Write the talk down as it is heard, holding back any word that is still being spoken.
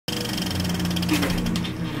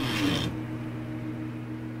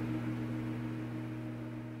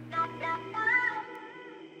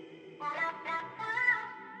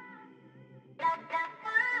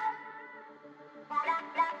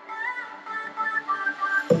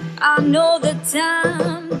I know the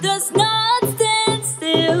time does not stand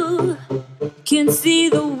still. Can see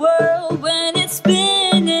the world when it's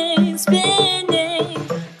spinning, spinning.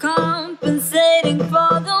 Compensating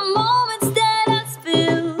for the moments that I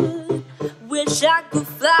spill. Wish I could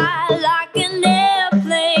fly like an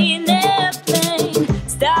airplane, airplane.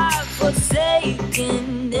 Stop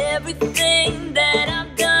forsaking everything that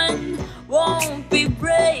I've done. Won't be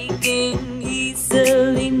breaking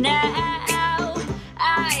easily now.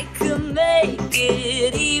 I could make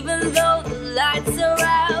it even though the lights are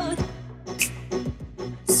out.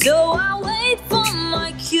 So I wait for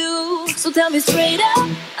my cue. So tell me straight up,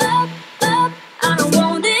 up, up. I don't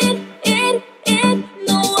want it,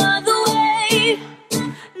 no other way.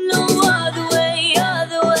 No other way,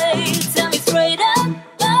 other way. Tell me straight up,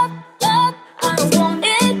 up, up. I don't want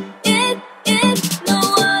it, no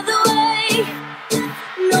other way.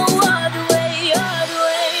 No other way, other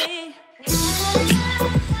way.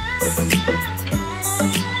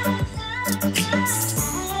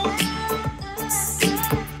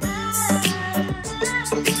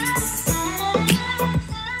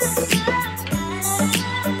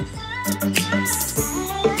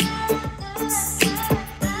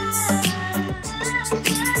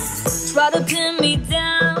 Try to pin me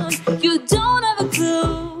down, you don't have a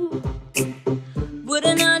clue.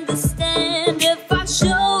 Wouldn't understand if I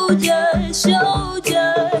showed you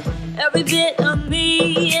every bit of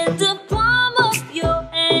me in the palm of your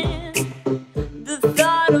hand. The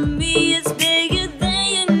thought of me is bigger than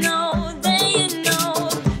you know,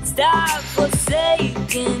 Stop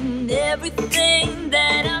forsaking everything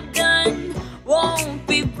that I've done. Won't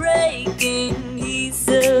be breaking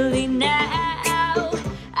easily now.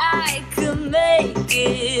 I could make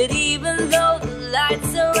it even though the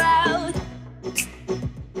lights are out.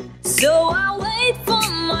 So I wait for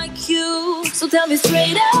my cue. So tell me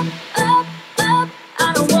straight up, up, up.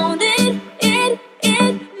 I don't want it,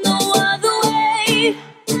 no other way.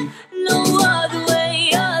 No other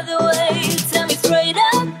way, other way. Tell me straight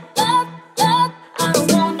up, up, up. I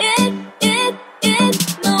don't want it,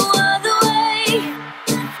 no other way.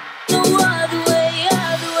 No other way,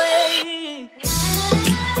 other way.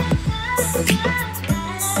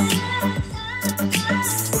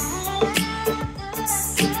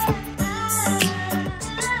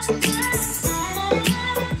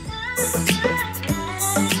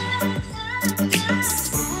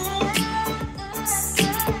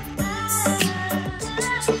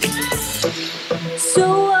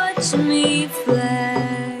 So watch me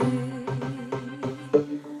fly.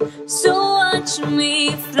 So watch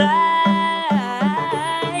me fly.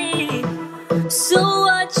 So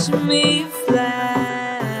watch me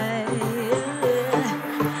fly.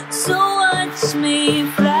 So watch me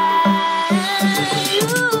fly.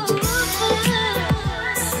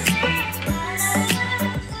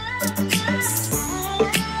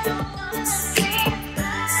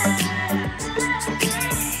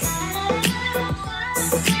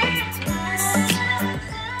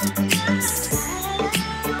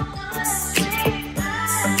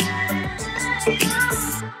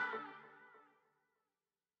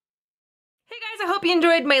 I hope you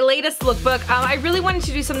enjoyed my latest lookbook. I really wanted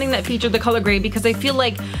to do something that featured the color gray because I feel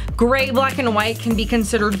like gray, black, and white can be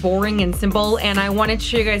considered boring and simple, and I wanted to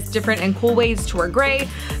show you guys different and cool ways to wear gray.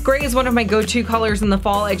 Gray is one of my go-to colors in the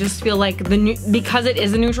fall. I just feel like because it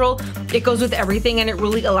is a neutral, it goes with everything and it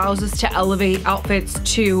really allows us to elevate outfits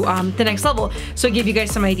to the next level. So I give you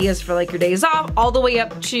guys some ideas for like your days off, all the way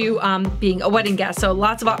up to being a wedding guest. So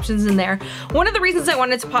lots of options in there. One of the reasons I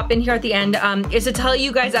wanted to pop in here at the end is to tell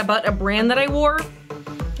you guys about a brand that I wore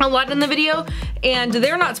a lot in the video, and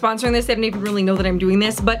they're not sponsoring this. They don't even really know that I'm doing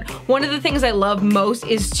this, but one of the things I love most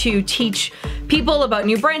is to teach people about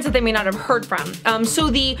new brands that they may not have heard from. So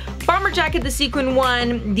the bomber jacket, the sequin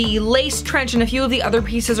one, the lace trench, and a few of the other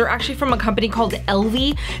pieces are actually from a company called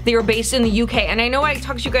LV. They are based in the UK, and I know I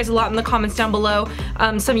talk to you guys a lot in the comments down below,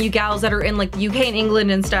 some of you gals that are in like the UK and England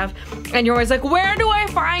and stuff, and you're always like, where do I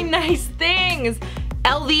find nice things?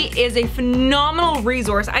 LV is a phenomenal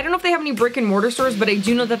resource. I don't know if they have any brick and mortar stores, but I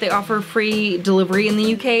do know that they offer free delivery in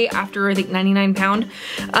the UK after I think £99.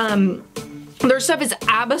 Their stuff is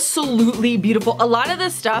absolutely beautiful. A lot of the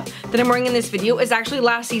stuff that I'm wearing in this video is actually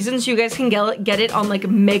last season, so you guys can get it on like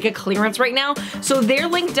mega clearance right now. So they're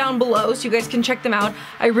linked down below so you guys can check them out.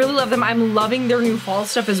 I really love them. I'm loving their new fall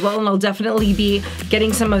stuff as well, and I'll definitely be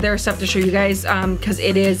getting some of their stuff to show you guys because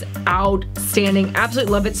it is outstanding.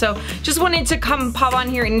 Absolutely love it. So just wanted to come pop on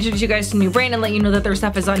here and introduce you guys to the new brand and let you know that their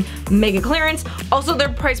stuff is on mega clearance. Also, their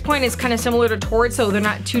price point is kind of similar to Torrid, so they're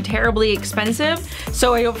not too terribly expensive.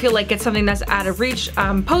 So I don't feel like it's something that's out of reach.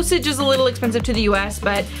 Postage is a little expensive to the US,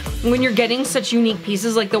 but when you're getting such unique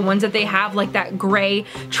pieces like the ones that they have, like that gray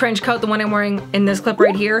trench coat, the one I'm wearing in this clip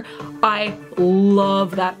right here, I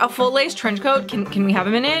love that. A full lace trench coat, can we have a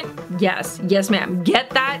minute? Yes, yes ma'am. Get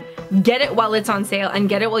that. Get it while it's on sale and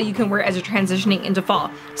get it while you can wear it as you're transitioning into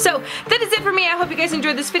fall. So that is it for me. I hope you guys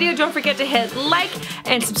enjoyed this video. Don't forget to hit like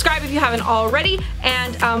and subscribe if you haven't already.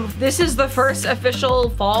 And this is the first official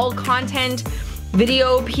fall content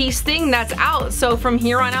video piece thing that's out. So from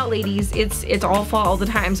here on out, ladies, it's all fall all the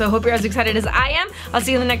time. So I hope you're as excited as I am. I'll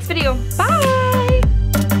see you in the next video. Bye!